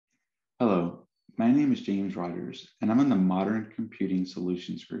Hello, my name is James Rogers, and I'm in the Modern Computing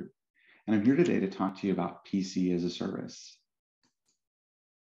Solutions Group. And I'm here today to talk to you about PC as a service.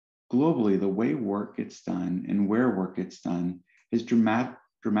 Globally, the way work gets done and where work gets done has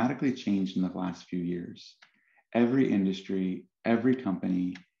dramatically changed in the last few years. Every industry, every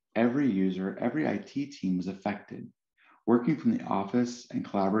company, every user, every IT team was affected. Working from the office and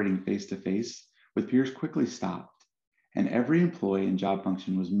collaborating face-to-face with peers quickly stopped, and every employee and job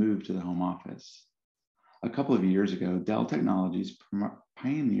function was moved to the home office. A couple of years ago, Dell Technologies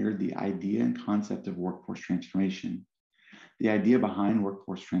pioneered the idea and concept of workforce transformation. The idea behind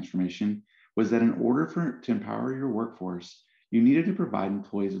workforce transformation was that in order to empower your workforce, you needed to provide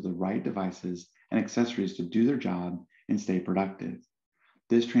employees with the right devices and accessories to do their job and stay productive.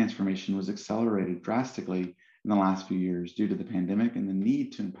 This transformation was accelerated drastically in the last few years due to the pandemic and the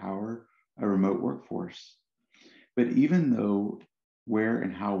need to empower a remote workforce. But even though where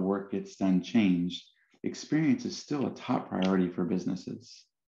and how work gets done changed, experience is still a top priority for businesses.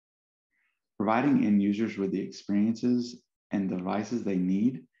 Providing end users with the experiences and devices they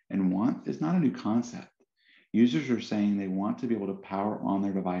need and want is not a new concept. Users are saying they want to be able to power on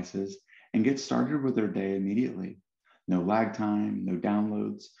their devices and get started with their day immediately. No lag time, no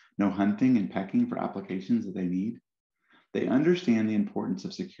downloads, no hunting and pecking for applications that they need. They understand the importance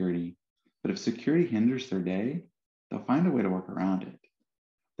of security, but if security hinders their day, they'll find a way to work around it.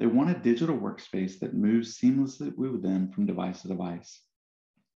 They want a digital workspace that moves seamlessly with them from device to device.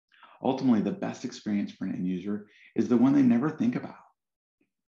 Ultimately, the best experience for an end user is the one they never think about.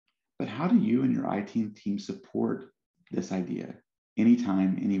 But how do you and your IT team support this idea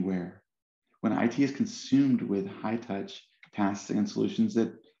anytime, anywhere, when IT is consumed with high-touch tasks and solutions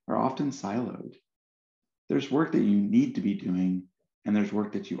that are often siloed? There's work that you need to be doing, and there's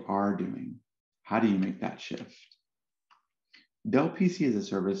work that you are doing. How do you make that shift? Dell PC as a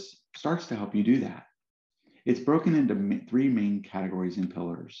service starts to help you do that. It's broken into three main categories and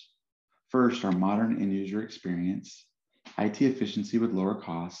pillars. First, our modern end user experience, IT efficiency with lower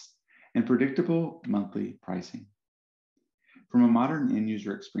costs, and predictable monthly pricing. From a modern end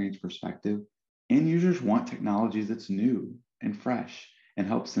user experience perspective, end users want technology that's new and fresh and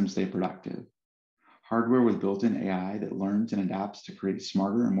helps them stay productive. Hardware with built-in AI that learns and adapts to create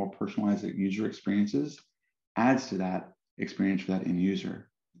smarter and more personalized user experiences adds to that experience for that end user.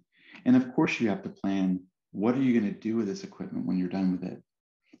 And of course, you have to plan, what are you going to do with this equipment when you're done with it?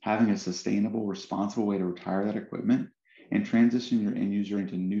 Having a sustainable, responsible way to retire that equipment and transition your end user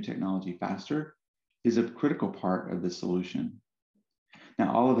into new technology faster is a critical part of the solution.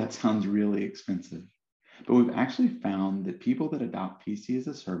 Now, all of that sounds really expensive, but we've actually found that people that adopt PC as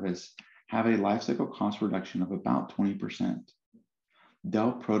a service have a lifecycle cost reduction of about 20%.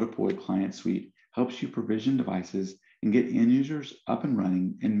 Dell ProDeploy Client Suite helps you provision devices and get end users up and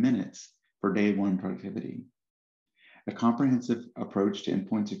running in minutes for day one productivity. A comprehensive approach to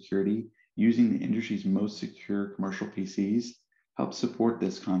endpoint security using the industry's most secure commercial PCs helps support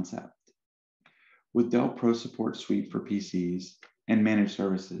this concept. With Dell Pro Support Suite for PCs and managed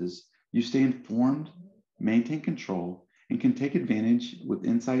services, you stay informed, maintain control, and can take advantage with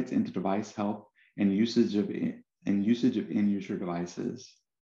insights into device health and usage of end user devices.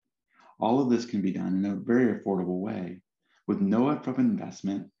 All of this can be done in a very affordable way with no upfront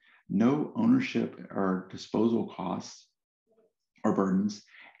investment, no ownership or disposal costs or burdens,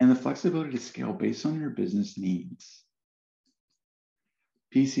 and the flexibility to scale based on your business needs.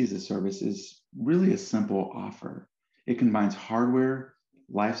 PC as a service is really a simple offer. It combines hardware,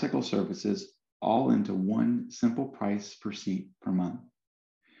 lifecycle services, all into one simple price per seat per month.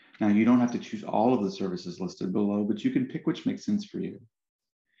 Now, you don't have to choose all of the services listed below, but you can pick which makes sense for you.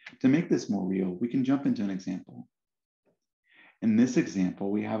 To make this more real, we can jump into an example. In this example,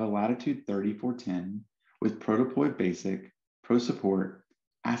 we have a Latitude 3410 with ProDeploy Basic, Pro Support,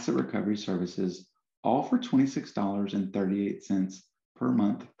 Asset Recovery Services, all for $26.38 per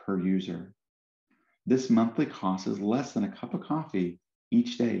month per user. This monthly cost is less than a cup of coffee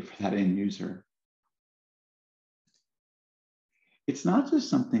each day for that end user. It's not just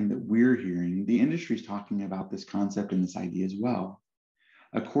something that we're hearing. The industry is talking about this concept and this idea as well.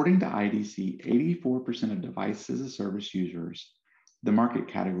 According to IDC, 84% of device as a service users, the market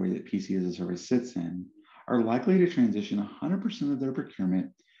category that PC as a service sits in, are likely to transition 100% of their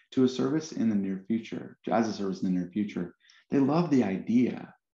procurement to a service in the near future, as a service in the near future. They love the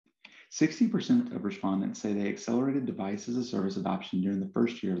idea. 60% of respondents say they accelerated device as a service adoption during the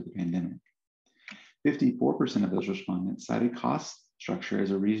first year of the pandemic. 54% of those respondents cited cost structure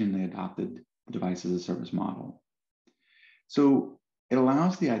as a reason they adopted the device as a service model. So it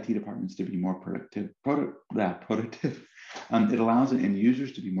allows the IT departments to be more productive It allows end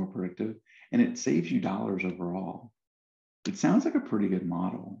users to be more productive, and it saves you dollars overall. It sounds like a pretty good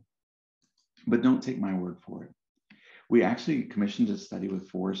model, but don't take my word for it. We actually commissioned a study with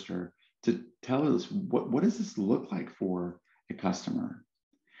Forrester to tell us what does this look like for a customer.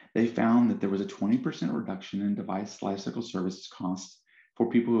 They found that there was a 20% reduction in device lifecycle services costs for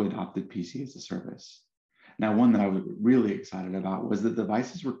people who adopted PC as a service. Now, one that I was really excited about was that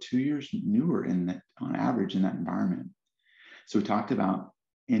devices were 2 years newer on average in that environment. So we talked about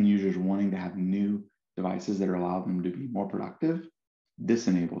end users wanting to have new devices that allow them to be more productive. This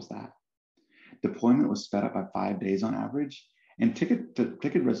enables that. Deployment was sped up by 5 days on average, and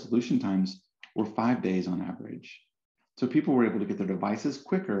ticket resolution times were 5 days on average. So people were able to get their devices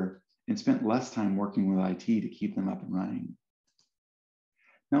quicker and spent less time working with IT to keep them up and running.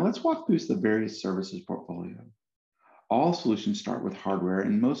 Now let's walk through the various services portfolio. All solutions start with hardware,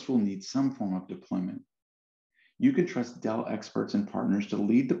 and most will need some form of deployment. You can trust Dell experts and partners to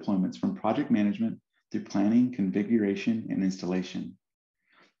lead deployments from project management through planning, configuration, and installation.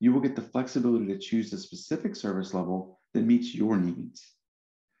 You will get the flexibility to choose the specific service level that meets your needs.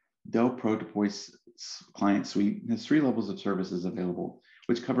 Dell Pro Deploy Client Suite has 3 levels of services available,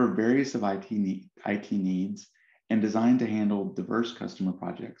 which cover various of IT needs and designed to handle diverse customer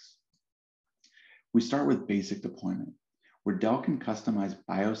projects. We start with basic deployment, where Dell can customize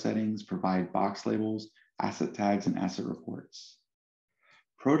BIOS settings, provide box labels, asset tags, and asset reports.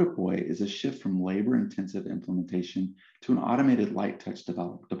 Pro Deploy is a shift from labor-intensive implementation to an automated light touch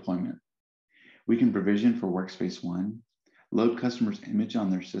deployment. We can provision for Workspace ONE, load customers' image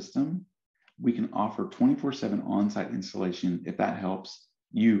on their system. We can offer 24/7 on-site installation if that helps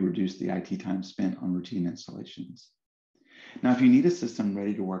you reduce the IT time spent on routine installations. Now, if you need a system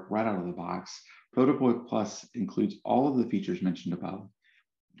ready to work right out of the box, Pro Deploy Plus includes all of the features mentioned above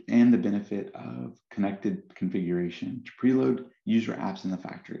and the benefit of connected configuration to preload user apps in the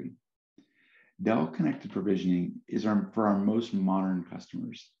factory. Dell Connected Provisioning is for our most modern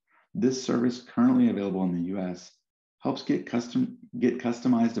customers. This service, currently available in the US, helps get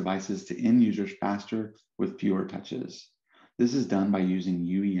customized devices to end users faster with fewer touches. This is done by using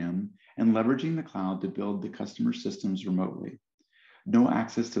UEM and leveraging the cloud to build the customer systems remotely. No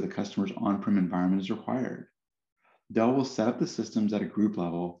access to the customer's on-prem environment is required. Dell will set up the systems at a group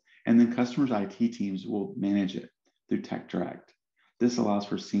level, and then customers' IT teams will manage it through Tech Direct. This allows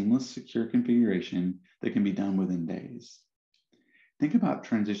for seamless, secure configuration that can be done within days. Think about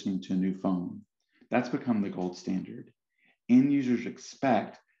transitioning to a new phone. That's become the gold standard. End users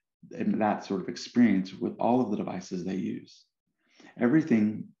expect that sort of experience with all of the devices they use.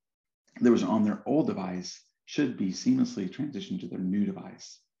 Everything that was on their old device should be seamlessly transitioned to their new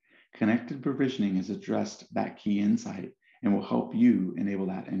device. Connected provisioning has addressed that key insight and will help you enable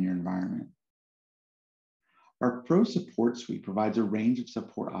that in your environment. Our Pro Support Suite provides a range of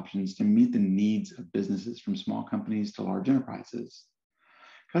support options to meet the needs of businesses from small companies to large enterprises.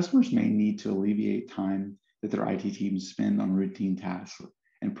 Customers may need to alleviate time that their IT teams spend on routine tasks,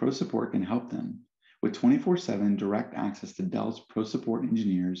 and Pro Support can help them with 24/7 direct access to Dell's Pro Support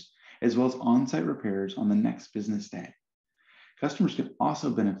engineers, as well as on-site repairs on the next business day. Customers can also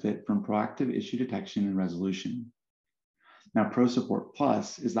benefit from proactive issue detection and resolution. Now, Pro Support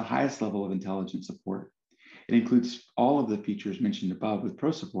Plus is the highest level of intelligent support. It includes all of the features mentioned above with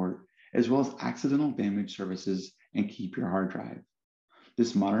Pro Support, as well as accidental damage services and keep your hard drive.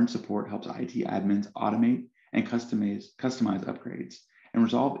 This modern support helps IT admins automate and customize upgrades and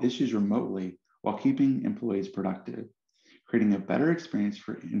resolve issues remotely while keeping employees productive, creating a better experience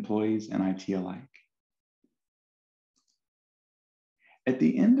for employees and IT alike. At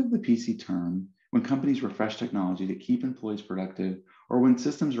the end of the PC term, when companies refresh technology to keep employees productive, or when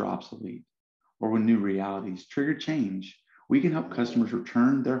systems are obsolete, or when new realities trigger change, we can help customers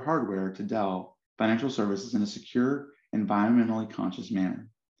return their hardware to Dell Financial Services in a secure, environmentally conscious manner.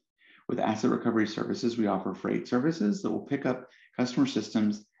 With asset recovery services, we offer freight services that will pick up customer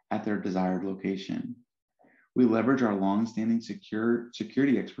systems at their desired location. We leverage our long-standing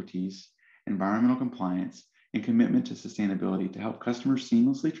security expertise, environmental compliance, and commitment to sustainability to help customers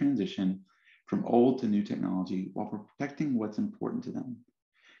seamlessly transition from old to new technology while protecting what's important to them.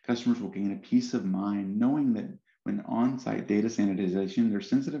 Customers will gain a peace of mind knowing that when on-site data sanitization, their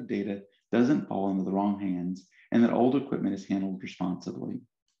sensitive data doesn't fall into the wrong hands and that old equipment is handled responsibly.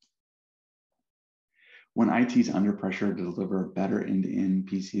 When IT is under pressure to deliver a better end-to-end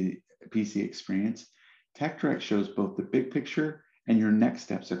PC experience, Tech Direct shows both the big picture and your next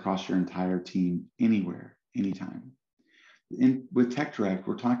steps across your entire team, anywhere, anytime. With Tech Direct,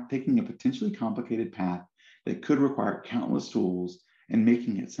 we're taking a potentially complicated path that could require countless tools and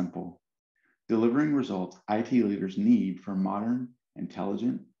making it simple. delivering results IT leaders need for a modern,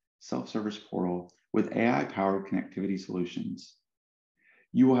 intelligent, self-service portal with AI-powered connectivity solutions.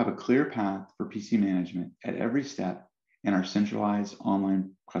 You will have a clear path for PC management at every step in our centralized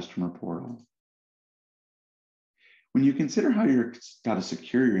online customer portal. When you consider how you're got to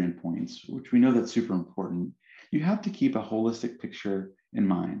secure your endpoints, which we know that's super important, you have to keep a holistic picture in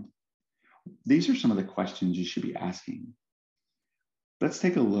mind. These are some of the questions you should be asking. Let's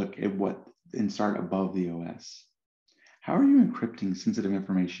take a look at and start above the OS. How are you encrypting sensitive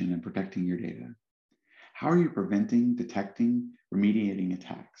information and protecting your data? How are you preventing, detecting, remediating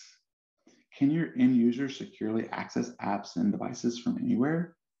attacks? Can your end users securely access apps and devices from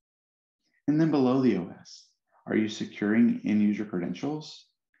anywhere? And then below the OS, are you securing end user credentials?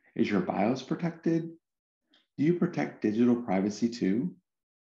 Is your BIOS protected? Do you protect digital privacy too?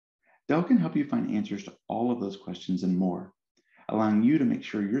 Dell can help you find answers to all of those questions and more, allowing you to make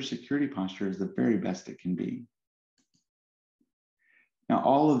sure your security posture is the very best it can be. Now,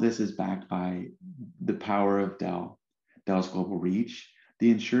 all of this is backed by the power of Dell, Dell's global reach,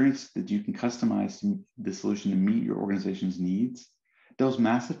 the assurance that you can customize the solution to meet your organization's needs, Dell's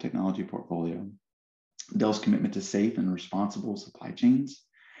massive technology portfolio, Dell's commitment to safe and responsible supply chains,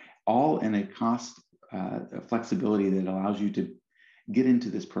 all in a cost flexibility that allows you to get into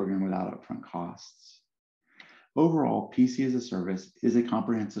this program without upfront costs. Overall, PC as a service is a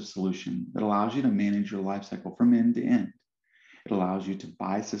comprehensive solution that allows you to manage your lifecycle from end to end. It allows you to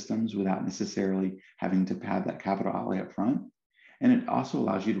buy systems without necessarily having to have that capital outlay up front. And it also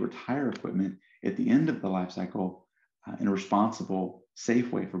allows you to retire equipment at the end of the lifecycle in a responsible,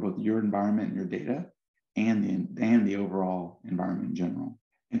 safe way for both your environment and your data and the overall environment in general.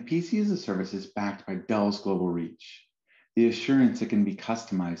 And PC as a service is backed by Dell's global reach, the assurance it can be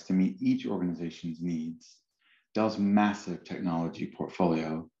customized to meet each organization's needs, Dell's massive technology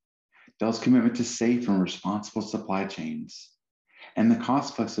portfolio, Dell's commitment to safe and responsible supply chains, and the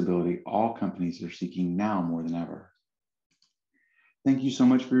cost flexibility all companies are seeking now more than ever. Thank you so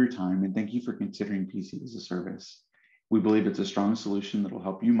much for your time, and thank you for considering PC as a service. We believe it's a strong solution that will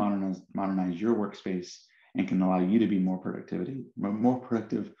help you modernize your workspace and can allow you to be more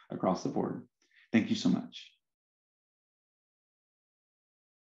productive across the board. Thank you so much.